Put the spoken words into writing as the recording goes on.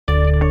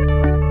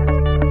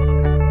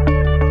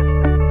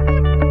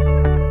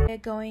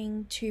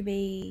to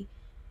be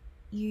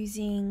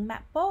using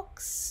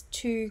Mapbox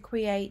to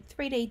create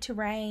 3D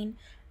terrain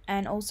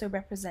and also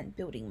represent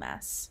building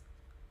mass.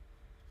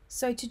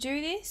 So to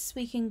do this,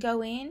 we can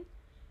go in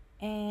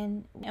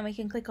and we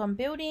can click on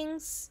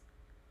buildings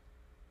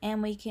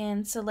and we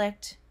can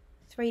select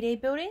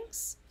 3D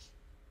buildings.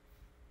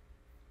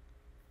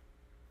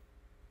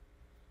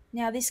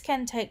 Now this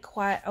can take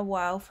quite a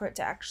while for it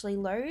to actually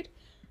load.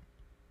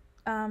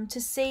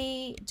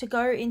 To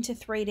go into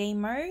 3D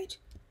mode,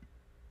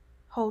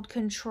 hold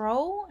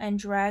Control and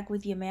drag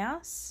with your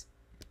mouse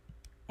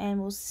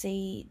and we'll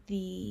see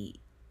the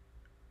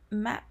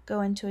map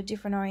go into a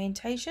different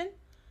orientation,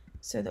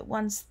 so that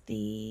once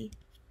the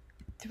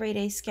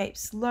 3D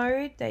scapes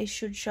load, they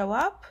should show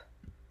up.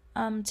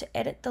 To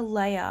edit the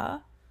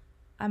layer,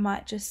 I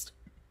might just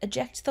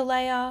eject the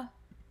layer,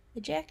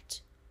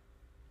 eject,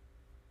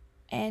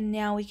 and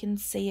now we can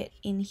see it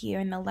in here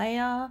in the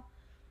layer.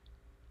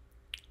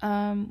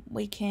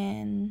 We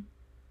can,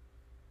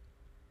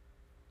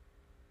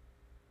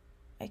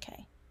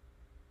 okay.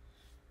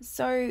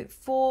 So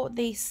for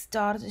the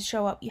starter to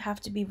show up, you have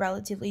to be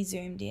relatively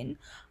zoomed in,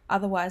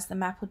 otherwise the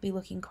map would be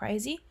looking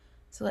crazy.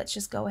 So let's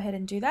just go ahead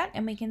and do that,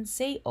 and we can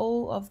see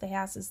all of the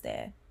houses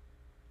there.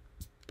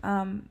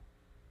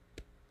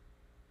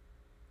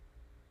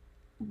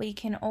 We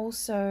can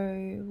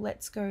also,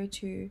 let's go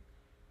to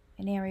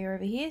an area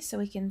over here so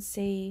we can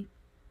see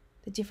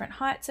the different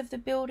heights of the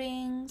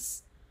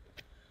buildings.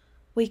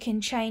 We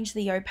can change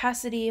the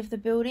opacity of the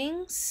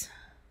buildings.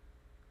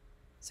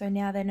 So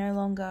now they're no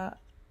longer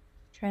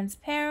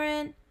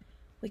transparent.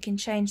 We can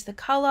change the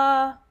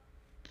color.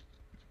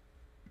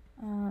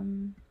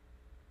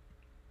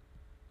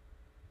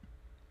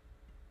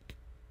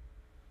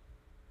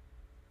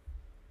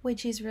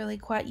 Which is really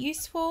quite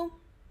useful.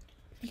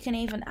 You can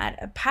even add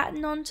a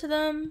pattern onto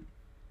them.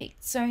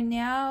 So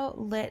now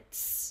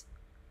let's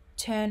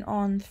turn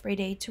on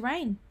 3D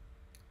terrain.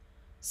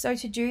 So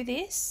to do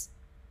this,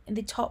 in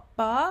the top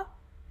bar,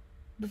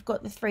 we've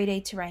got the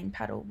 3D terrain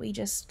paddle. We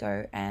just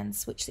go and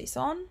switch this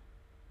on.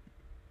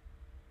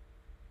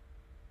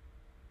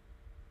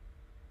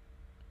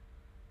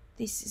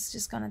 This is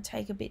just going to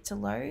take a bit to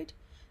load.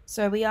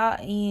 So we are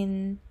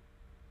in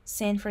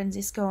San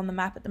Francisco on the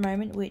map at the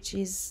moment, which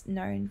is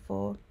known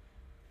for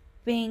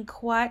being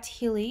quite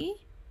hilly.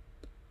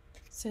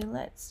 So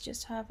let's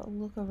just have a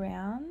look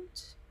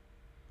around,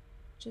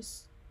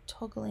 just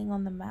toggling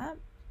on the map.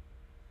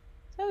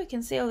 So we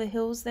can see all the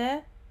hills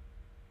there.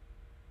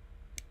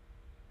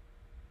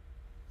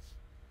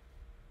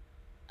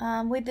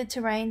 With the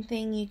terrain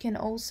thing, you can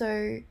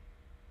also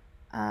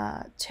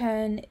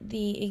turn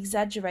the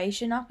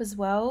exaggeration up as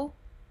well.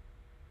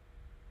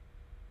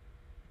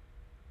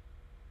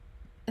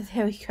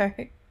 There we go.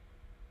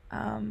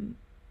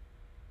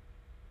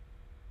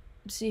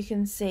 So you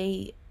can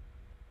see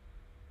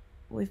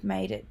we've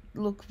made it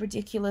look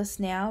ridiculous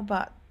now,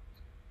 but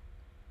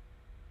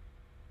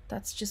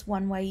that's just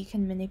one way you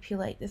can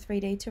manipulate the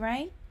 3D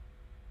terrain.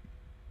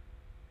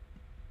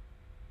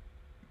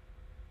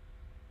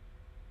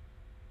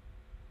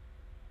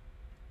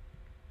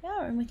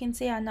 Yeah, and we can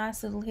see our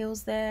nice little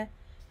hills there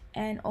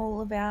and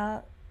all of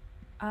our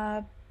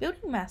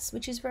building mass,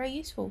 which is very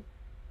useful.